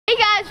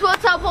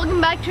what's up? Welcome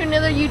back to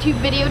another YouTube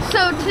video.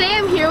 So today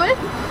I'm here with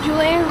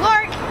Julian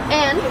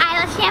and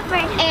Isla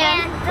Stanford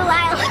and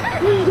Delilah.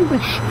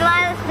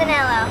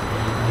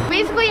 Delilah.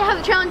 Basically how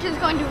the challenge is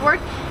going to work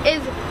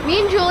is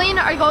me and Julian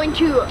are going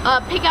to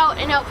pick out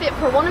an outfit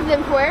for one of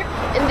them to wear,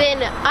 and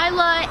then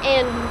Isla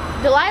and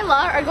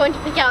Delilah are going to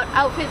pick out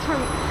outfits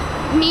from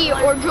me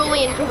or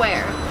Julian to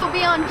wear. We'll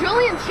be on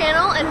Julian's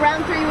channel, and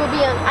round 3 will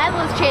be on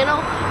Isla's channel,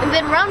 and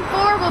then round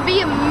 4 will be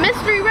a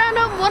mystery round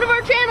on one of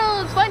our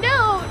channels. Find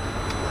out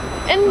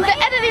in the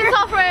editing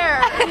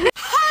software.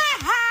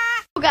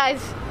 So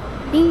guys,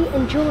 me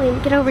and Julian,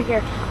 get over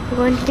here. We're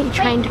going to be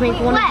trying to make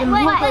one of them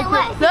look like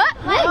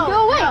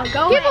Go away.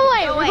 Give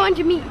away. We're going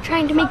to be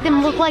trying to make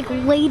them look like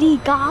Lady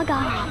Gaga.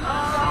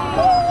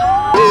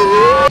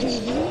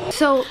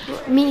 So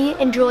me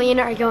and Julian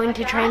are going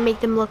to try and make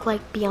them look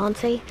like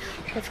Beyonce.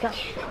 Let's go.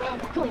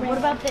 Julian, what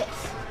about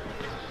this?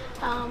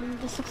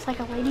 This looks like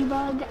a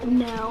ladybug.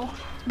 No.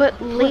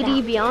 But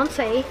Lady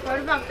Beyonce. What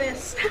about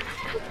this?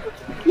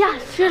 Yeah,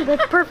 sure,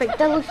 that's perfect.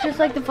 That looks just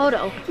like the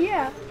photo.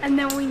 Yeah. And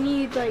then we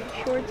need like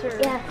shorts or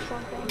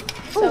something.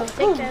 So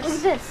Look at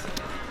this.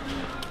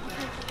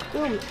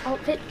 Boom,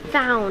 outfit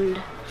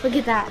found. Look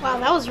at that. Wow,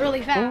 that was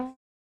really fast.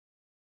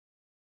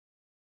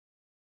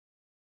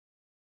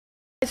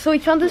 So we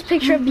found this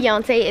picture of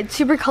Beyonce. It's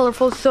super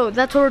colorful, so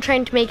that's what we're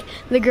trying to make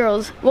the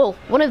girls, well,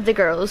 one of the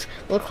girls,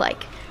 look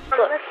like.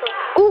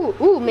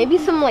 Ooh, maybe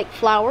some like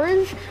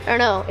flowers? I don't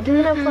know. It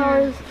doesn't have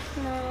flowers.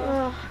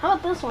 No. How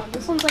about this one?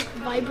 This one's like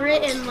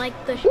vibrant and like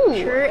the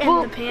shirt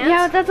and the pants.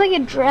 Yeah, that's like a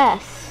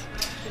dress.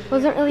 It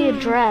wasn't really a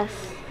dress.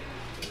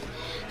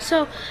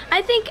 So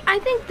I think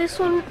this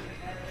one,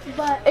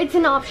 but it's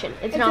an option.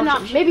 It's an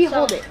option. Maybe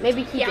hold it.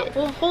 Maybe keep it.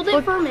 We'll hold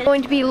it for a minute. We're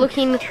going to be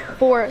looking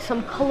for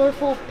some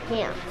colorful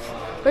pants.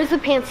 Where's the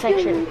pants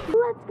section?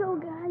 Let's go,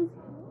 guys.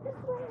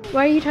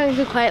 Why are you talking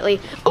so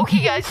quietly?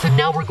 Okay guys, so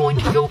now we're going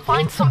to go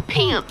find some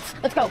pants.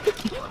 Let's go.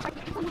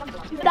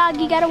 Dog,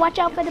 you gotta watch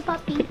out for the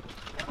puppy.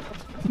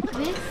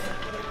 This?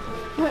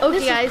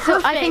 Okay guys,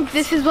 so I think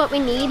this is what we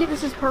need.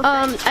 This is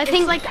perfect. I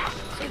think like,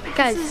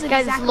 guys,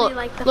 exactly look.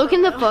 Like the look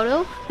in the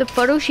photo. The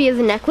photo, she has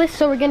a necklace,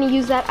 so we're gonna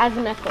use that as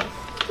a necklace.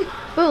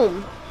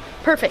 Boom.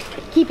 Perfect.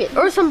 Keep it.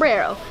 Or a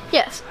sombrero.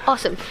 Yes.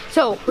 Awesome.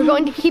 So we're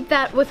going to keep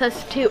that with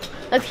us too.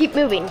 Let's keep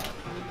moving.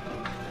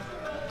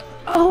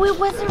 Oh, it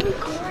wasn't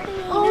recording.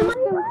 Oh my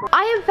God.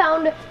 I have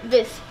found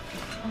this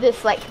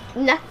like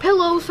neck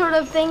pillow sort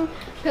of thing,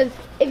 because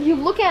if you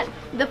look at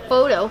the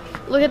photo,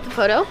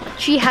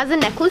 she has a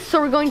necklace, so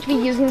we're going to be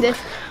using this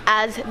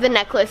as the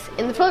necklace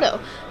in the photo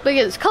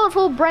because it's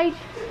colorful, bright.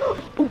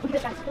 Ooh, look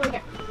at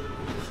that.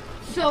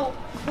 So,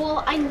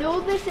 well, I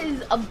know this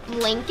is a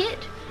blanket.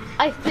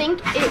 I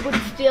think it would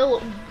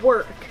still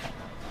work.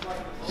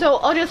 So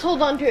I'll just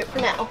hold on to it for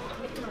now.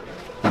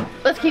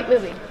 Let's keep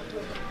moving.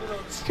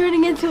 It's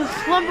turning into a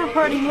slumber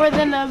party more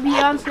than a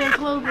Beyonce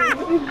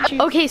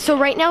clothing. Okay, so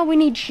right now we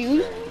need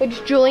shoes,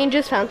 which Julian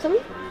just found some.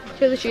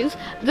 Show the shoes.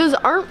 Those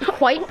aren't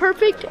quite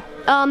perfect.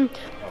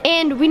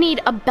 And we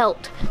need a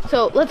belt.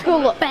 So let's go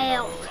look.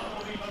 Belt.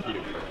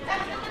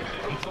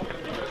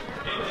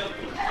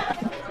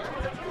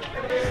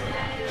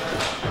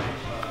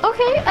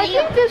 Okay, I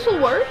think this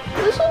will work.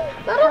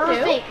 That'll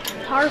do.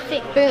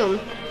 Perfect. Boom.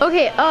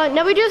 Okay,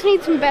 now we just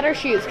need some better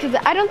shoes, because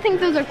I don't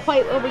think those are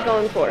quite what we're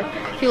going for.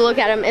 If you look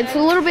at them, it's a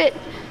little bit,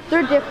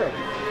 they're different.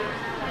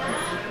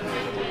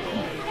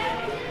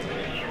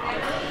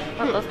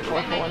 I love the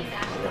colorful one.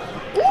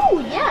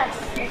 Ooh, yes!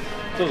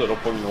 It's a little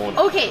one.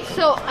 Okay,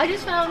 so I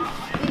just found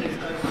these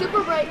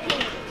super bright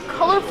pink,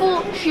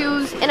 colorful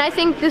shoes, and I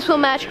think this will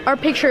match our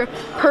picture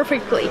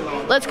perfectly.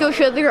 Let's go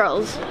show the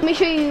girls. Let me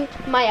show you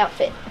my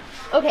outfit.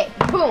 Okay,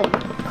 boom,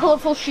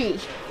 colorful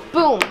shoes.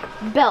 Boom,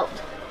 belt.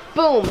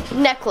 Boom,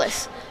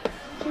 necklace.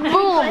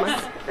 Boom.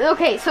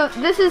 Okay, so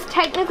this is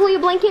technically a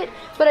blanket,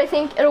 but I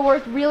think it'll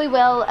work really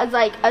well as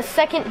like a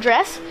second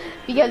dress,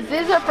 because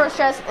this is our first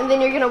dress, and then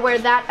you're gonna wear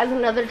that as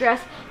another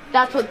dress.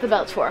 That's what the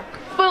belt's for.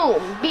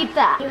 Boom, beat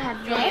that. You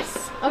have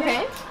this.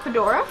 Okay,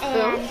 fedora. And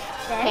boom. this.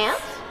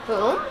 Pants.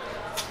 Boom.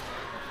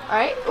 All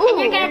right. Ooh. And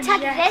you're gonna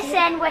tuck this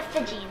in with the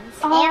jeans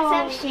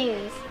and some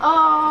shoes.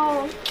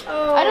 Oh.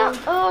 I don't.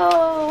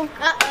 Oh.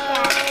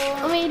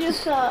 Uh-oh. Let me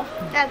just.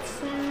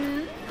 That's.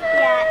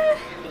 Yeah.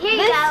 Here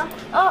you go.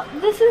 Oh,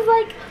 this is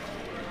like.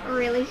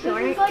 Really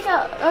short. This is like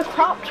a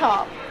crop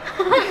top.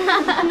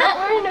 I'm not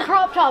wearing a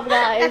crop top,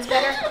 guys. That's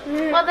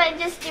better. Well, then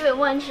just do it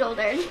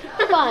one-shouldered.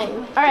 Fine.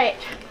 All right.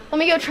 Let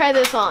me go try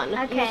this on.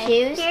 Okay.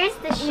 Shoes. Here's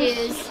the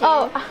shoes.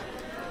 Oh.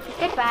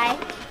 Goodbye.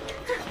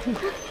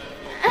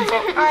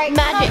 All right.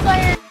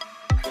 Magic.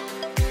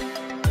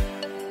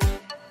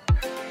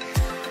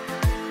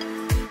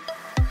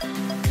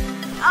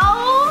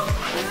 Oh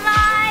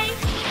my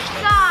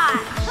God.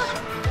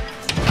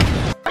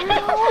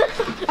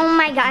 Oh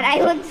my God,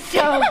 I look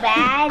so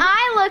bad.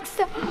 I look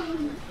so.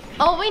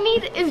 All we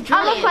need is Julian.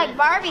 I look like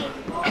Barbie.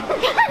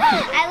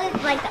 I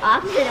look like the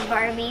opposite of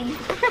Barbie.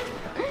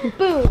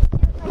 Boom.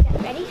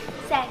 Ready,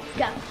 set,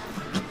 go.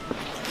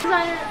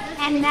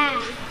 And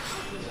then.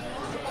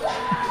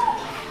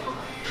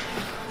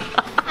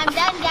 I'm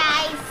done,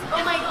 guys.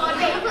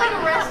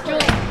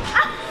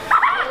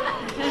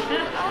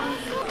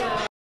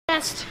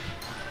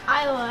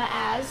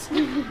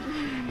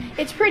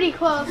 pretty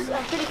close.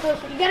 Pretty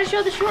close. You gotta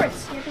show the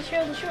shorts. You have to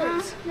show the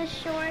shorts. The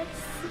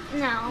shorts.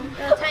 No.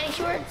 The tiny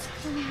shorts.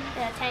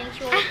 The tiny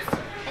shorts.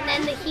 And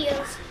then the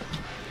heels.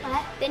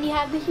 What? Then you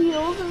have the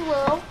heels as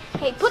well.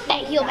 Hey, put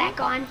that heel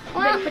back on.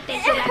 Well, Put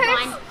that heel back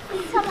on.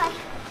 So much.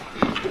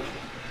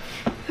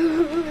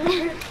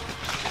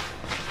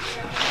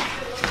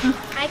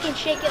 I can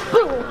shake it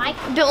like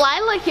Mike.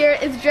 Delilah here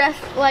is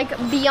dressed like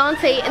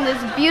Beyonce in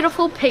this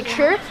beautiful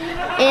picture.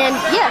 And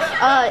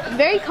yes,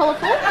 very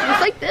colorful,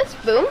 just like this,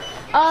 boom.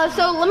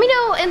 So let me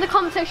know in the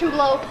comment section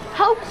below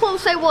how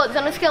close I was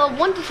on a scale of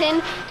 1 to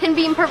 10, 10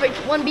 being perfect,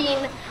 1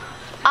 being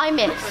I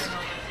missed.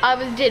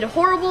 Did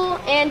horrible,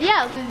 and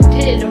yeah,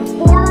 did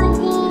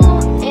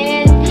horrible,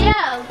 and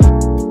yeah.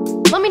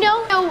 Let me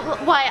know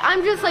why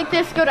I'm just like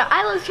this. Go to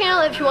Isla's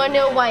channel if you want to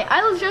know why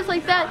Isla's dressed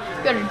like that.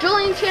 Go to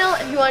Julian's channel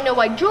if you want to know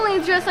why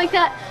Julian's dressed like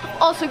that.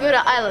 Also go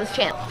to Isla's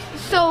channel.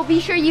 So be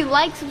sure you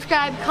like,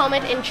 subscribe,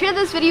 comment, and share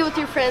this video with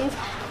your friends.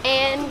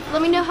 And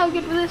let me know how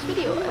good this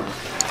video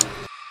was.